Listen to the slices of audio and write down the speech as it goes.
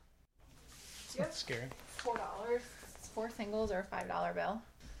That's scary. $4. 4 singles or a $5 bill.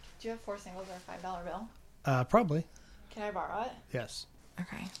 Do you have 4 singles or a $5 bill? Probably. Can I borrow it? Yes.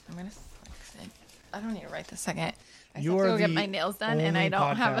 Okay, I'm gonna fix it. I don't need to write the second. I You have to are go get the my nails done, and only I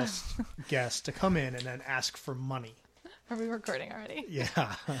don't have a. podcast guest to come in and then ask for money. Are we recording already?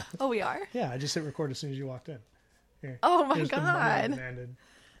 Yeah. Oh, we are. Yeah, I just hit record as soon as you walked in. Here, Oh my here's the money I god! demanded.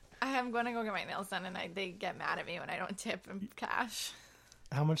 I am going to go get my nails done, and they get mad at me when I don't tip in cash.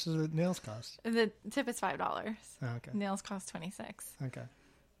 How much does the nails cost? The tip is $5. Oh, okay. Nails cost $26. Okay.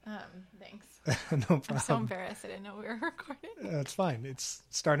 Thanks. No problem. I'm so embarrassed. I didn't know we were recording. It's fine. It's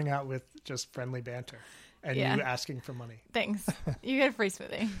starting out with just friendly banter and Yeah. you asking for money. Thanks. You get a free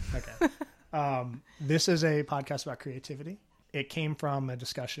smoothie. Okay. This is a podcast about creativity. It came from a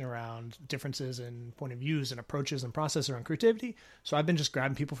discussion around differences in point of views and approaches and process around creativity. So I've been just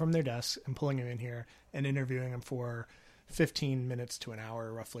grabbing people from their desks and pulling them in here and interviewing them for 15 minutes to an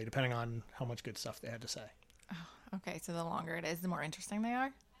hour, roughly, depending on how much good stuff they had to say. Oh, okay, so the longer it is, the more interesting they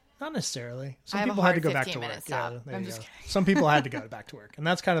are. Not necessarily. I Some have a people had to hard go back 15 to work. minute Yeah, stop. there I'm you just go. kidding. Some people had to go back to work. And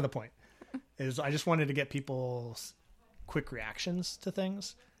that's kind of the point. Is I just wanted to get people's quick reactions to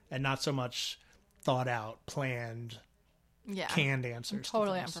things and not so much thought out, planned, Yeah. canned answers. I'm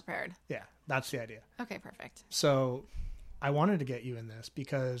totally to things. unprepared. Yeah, that's the idea. Okay, perfect. So I wanted to get you in this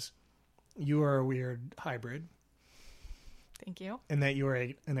because you are a weird hybrid Thank you. in that you are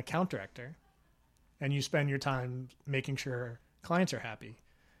an account director and you spend your time making sure clients are happy.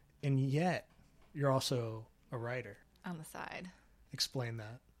 And yet you're also a writer. On the side. Explain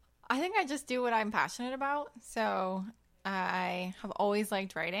that. I think I just do what I'm passionate about. So I have always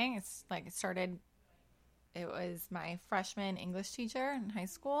liked writing. It's like it was my freshman English teacher in high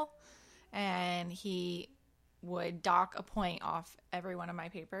school, and he would dock a point off every one of my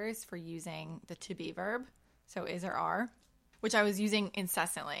papers for using the to be verb, so is or are, which I was using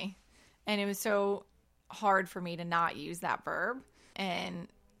incessantly. And it was so hard for me to not use that verb. And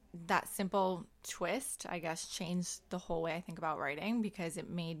that simple twist, I guess, changed the whole way I think about writing, because it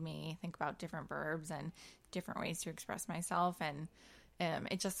made me think about different verbs and different ways to express myself. And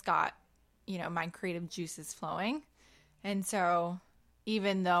it just got, my creative juices flowing. And so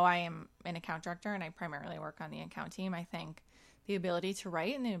even though I am an account director and I primarily work on the account team, I think the ability to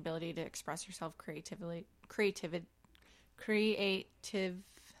write and the ability to express yourself creatively.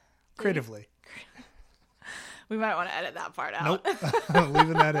 We might want to edit that part out. Nope.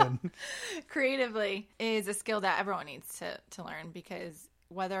 Leaving that in. Creatively is a skill that everyone needs to learn, because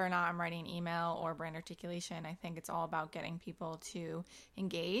whether or not I'm writing email or brand articulation, I think it's all about getting people to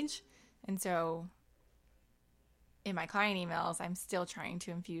engage. And so in my client emails, I'm still trying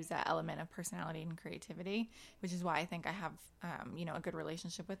to infuse that element of personality and creativity, which is why I think I have, a good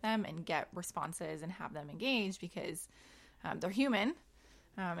relationship with them and get responses and have them engaged, because they're human.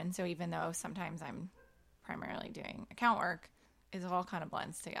 And so even though sometimes I'm primarily doing account work, it all kind of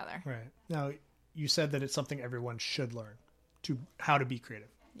blends together. Right. Now, you said that it's something everyone should learn, to how to be creative.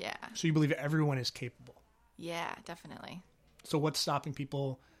 Yeah. So you believe everyone is capable. Yeah, definitely. So what's stopping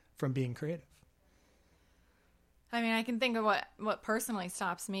people from being creative? I mean, I can think of what personally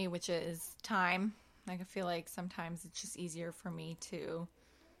stops me, which is time. Like, I feel like sometimes it's just easier for me to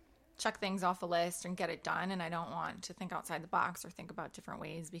check things off a list and get it done, and I don't want to think outside the box or think about different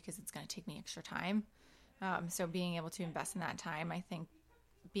ways, because it's going to take me extra time. So being able to invest in that time, I think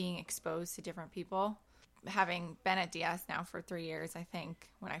being exposed to different people, having been at DS now for 3 years, I think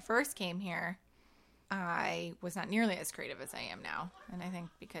when I first came here, I was not nearly as creative as I am now. And I think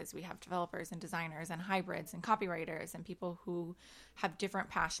because we have developers and designers and hybrids and copywriters and people who have different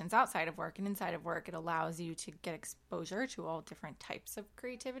passions outside of work and inside of work, it allows you to get exposure to all different types of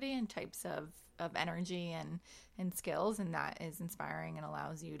creativity and types of energy and skills. And that is inspiring and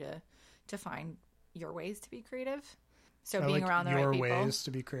allows you to find your ways to be creative. So being around the right people. Your ways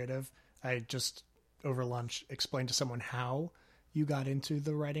to be creative. I just, over lunch, explained to someone how you got into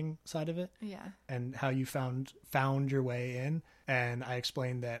the writing side of it. Yeah. And how you found your way in. And I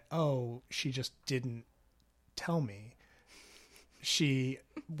explained that, she just didn't tell me.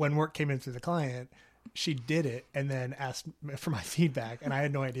 When work came in through the client, she did it and then asked for my feedback. And I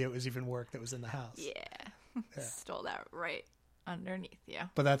had no idea it was even work that was in the house. Yeah. Stole that right underneath you.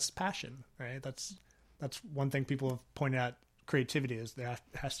 But that's passion, right? That's one thing people have pointed out. Creativity is there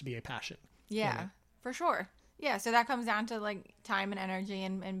has to be a passion. Yeah, for sure. Yeah, so that comes down to like time and energy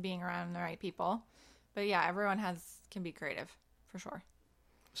and being around the right people. But yeah, everyone can be creative for sure.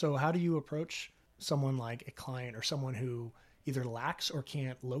 So how do you approach someone like a client or someone who either lacks or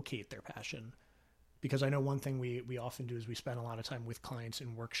can't locate their passion? Because I know one thing we often do is we spend a lot of time with clients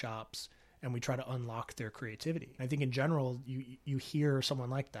in workshops and we try to unlock their creativity. I think in general, you hear someone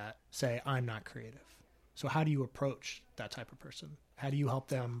like that say, I'm not creative. So how do you approach that type of person? How do you help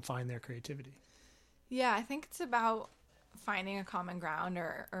them find their creativity? Yeah, I think it's about finding a common ground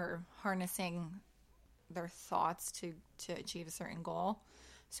or harnessing their thoughts to achieve a certain goal.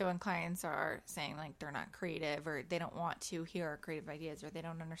 So when clients are saying like they're not creative or they don't want to hear our creative ideas or they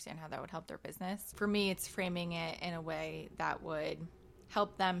don't understand how that would help their business, for me, it's framing it in a way that would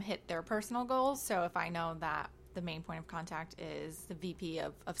help them hit their personal goals. So if I know that the main point of contact is the VP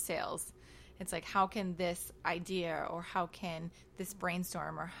of sales, it's like, how can this idea or how can this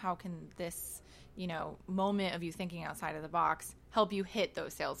brainstorm or how can this, moment of you thinking outside of the box help you hit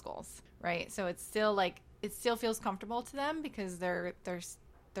those sales goals, right? So it's still like, it still feels comfortable to them because they're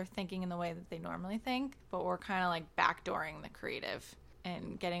thinking in the way that they normally think, but we're kind of like backdooring the creative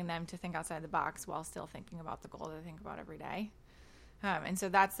and getting them to think outside the box while still thinking about the goal that they think about every day. And so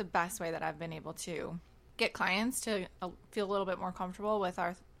that's the best way that I've been able to get clients to feel a little bit more comfortable with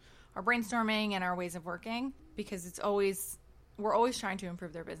our brainstorming and our ways of working, because we're always trying to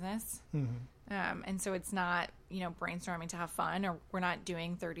improve their business. Mm-hmm. And so it's not, brainstorming to have fun, or we're not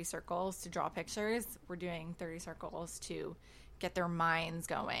doing 30 circles to draw pictures. We're doing 30 circles to get their minds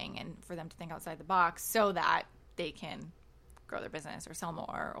going and for them to think outside the box so that they can grow their business or sell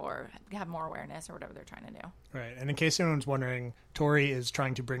more or have more awareness or whatever they're trying to do. Right. And in case anyone's wondering, Tori is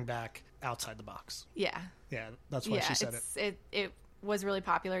trying to bring back outside the box. Yeah. Yeah. That's why she said it. It was really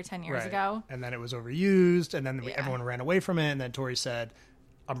popular 10 years ago. And then it was overused, and then everyone ran away from it, and then Tori said,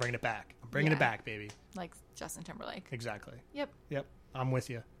 I'm bringing it back. I'm bringing it back, baby. Like Justin Timberlake. Exactly. Yep. I'm with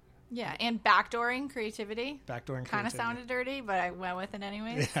you. Yeah, and backdooring creativity. Kind of sounded dirty, but I went with it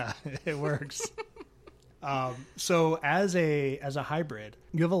anyways. Yeah, it works. So as a hybrid,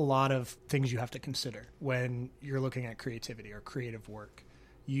 you have a lot of things you have to consider when you're looking at creativity or creative work.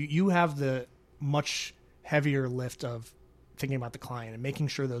 You have the much heavier lift of thinking about the client and making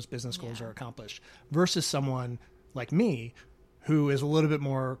sure those business goals are accomplished versus someone like me who is a little bit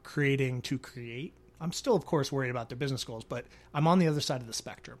more creating to create. I'm still, of course, worried about their business goals, but I'm on the other side of the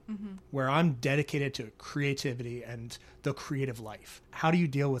spectrum where I'm dedicated to creativity and the creative life. How do you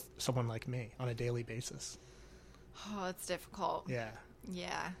deal with someone like me on a daily basis? Oh, it's difficult. Yeah.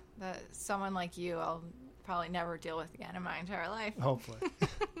 Yeah. Someone like you, I'll probably never deal with again in my entire life. Hopefully.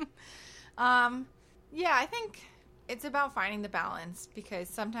 Yeah, I think it's about finding the balance, because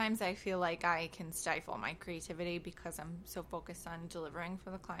sometimes I feel like I can stifle my creativity because I'm so focused on delivering for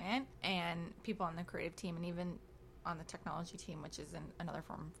the client and people on the creative team, and even on the technology team, which is another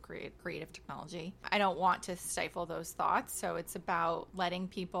form of creative technology. I don't want to stifle those thoughts. So it's about letting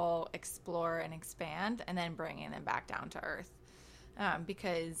people explore and expand and then bringing them back down to earth.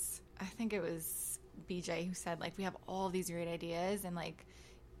 Because I think it was BJ who said, like, we have all these great ideas and like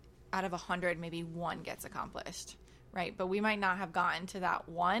out of 100, maybe one gets accomplished. Right. But we might not have gotten to that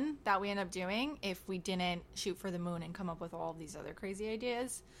one that we end up doing if we didn't shoot for the moon and come up with all of these other crazy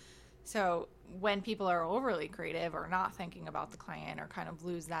ideas. So when people are overly creative or not thinking about the client or kind of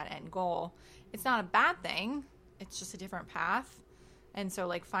lose that end goal, it's not a bad thing. It's just a different path. And so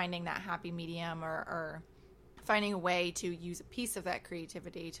like finding that happy medium or finding a way to use a piece of that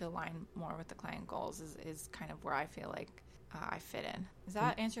creativity to align more with the client goals is kind of where I feel like I fit in. Does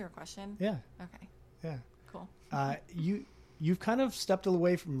that answer your question? Yeah. Okay. Yeah. Cool. You've kind of stepped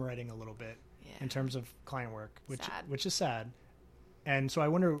away from writing a little bit in terms of client work, which is sad. And so I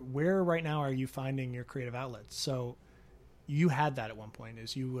wonder, where right now are you finding your creative outlets? So you had that at one point,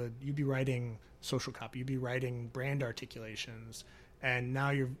 is you'd be writing social copy, you'd be writing brand articulations, and now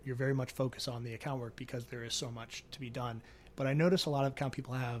you're very much focused on the account work because there is so much to be done. But I notice a lot of account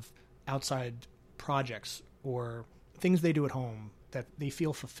people have outside projects or things they do at home that they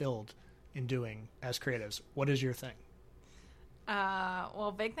feel fulfilled in doing as creatives. What is your thing?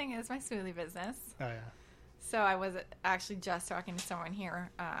 Well, big thing is my smoothie business. Oh, yeah. So I was actually just talking to someone here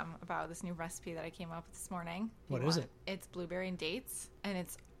about this new recipe that I came up with this morning. What is it? It's blueberry and dates, and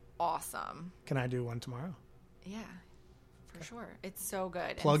it's awesome. Can I do one tomorrow? Yeah, for sure. It's so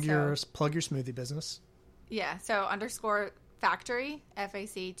good. Plug your smoothie business. Yeah, so _factory,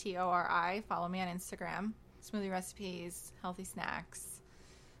 FACTORI. Follow me on Instagram. Smoothie recipes, healthy snacks.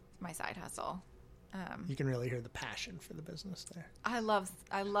 It's my side hustle. You can really hear the passion for the business there. I love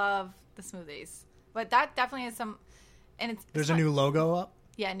the smoothies. But that definitely is There's a new logo up?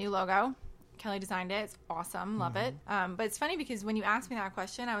 Yeah, new logo. Kelly designed it. It's awesome. Love it. But it's funny because when you asked me that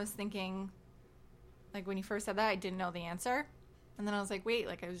question, I was thinking, like, when you first said that, I didn't know the answer. And then I was like, wait,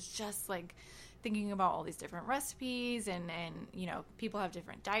 like I was just like thinking about all these different recipes and you know, people have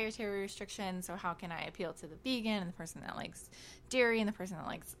different dietary restrictions. So how can I appeal to the vegan and the person that likes dairy and the person that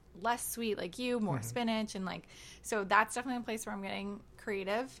likes less sweet like you, more spinach, and like, so that's definitely a place where I'm getting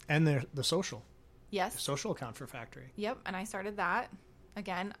creative. And the social. Yes. The social account for Factory. Yep. And I started that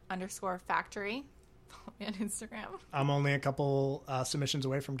again, _factory. Follow me on Instagram. I'm only a couple submissions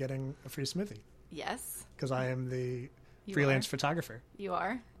away from getting a free smoothie. Yes. Because I am the You freelance are. Photographer. You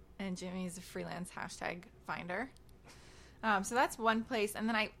are. And Jimmy is a freelance #finder. So that's one place. And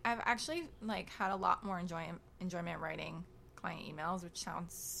then I've actually like had a lot more enjoyment writing client emails, which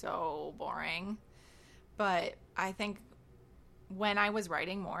sounds so boring. But I think when I was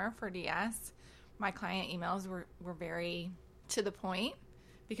writing more for DS, my client emails were very to the point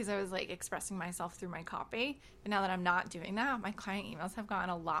because I was like expressing myself through my copy. But now that I'm not doing that, my client emails have gotten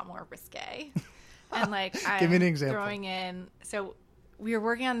a lot more risque. And like Give me an I'm example. throwing in, so we were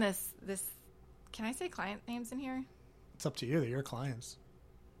working on this, can I say client names in here? It's up to you. They're your clients.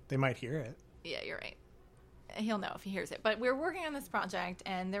 They might hear it. Yeah, you're right. He'll know if he hears it. But we were working on this project,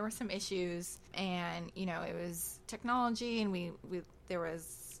 and there were some issues, and you know, it was technology, and we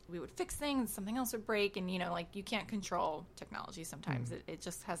would fix things, something else would break, and you know, like you can't control technology sometimes. It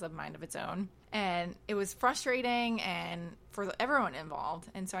just has a mind of its own, and it was frustrating and for everyone involved.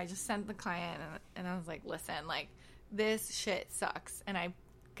 And so I just sent the client, and I was like, listen, like this shit sucks. And I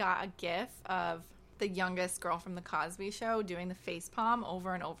got a gif of the youngest girl from the Cosby Show doing the face palm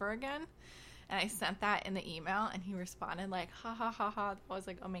over and over again. And I sent that in the email, and he responded like, ha ha ha ha. That was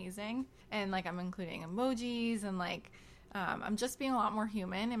like amazing. And like I'm including emojis, and like I'm just being a lot more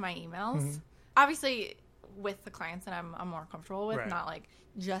human in my emails. Obviously, with the clients that I'm more comfortable with, Right. not like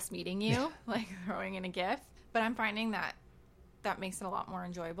just meeting you, like throwing in a GIF. But I'm finding that makes it a lot more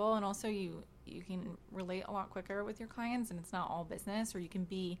enjoyable, and also you can relate a lot quicker with your clients, and it's not all business, or you can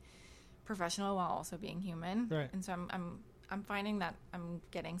be professional while also being human. Right. And so I'm finding that I'm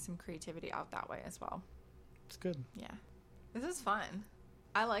getting some creativity out that way as well. It's good. Yeah. This is fun.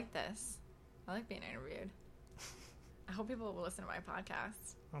 I like this. I like being interviewed. I hope people will listen to my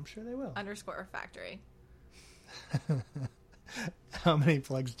podcast. I'm sure they will. _factory. How many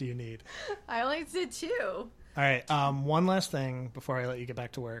plugs do you need? I liked it too. All right. One last thing before I let you get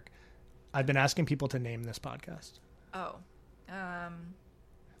back to work. I've been asking people to name this podcast. Oh.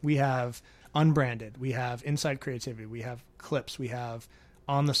 We have Unbranded. We have Inside Creativity. We have Clips. We have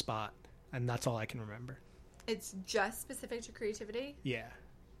On the Spot. And that's all I can remember. It's just specific to creativity? Yeah.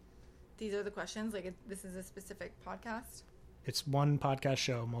 These are the questions? Like this is a specific podcast? It's one podcast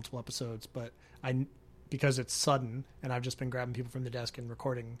show, multiple episodes, but because it's sudden and I've just been grabbing people from the desk and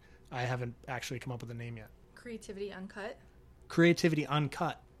recording, I haven't actually come up with a name yet. Creativity Uncut? Creativity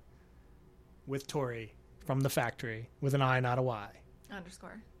Uncut with Tori from the Factory with an I, not a Y.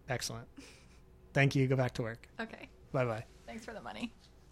 _. Excellent. Thank you. Go back to work. Okay. Bye-bye. Thanks for the money.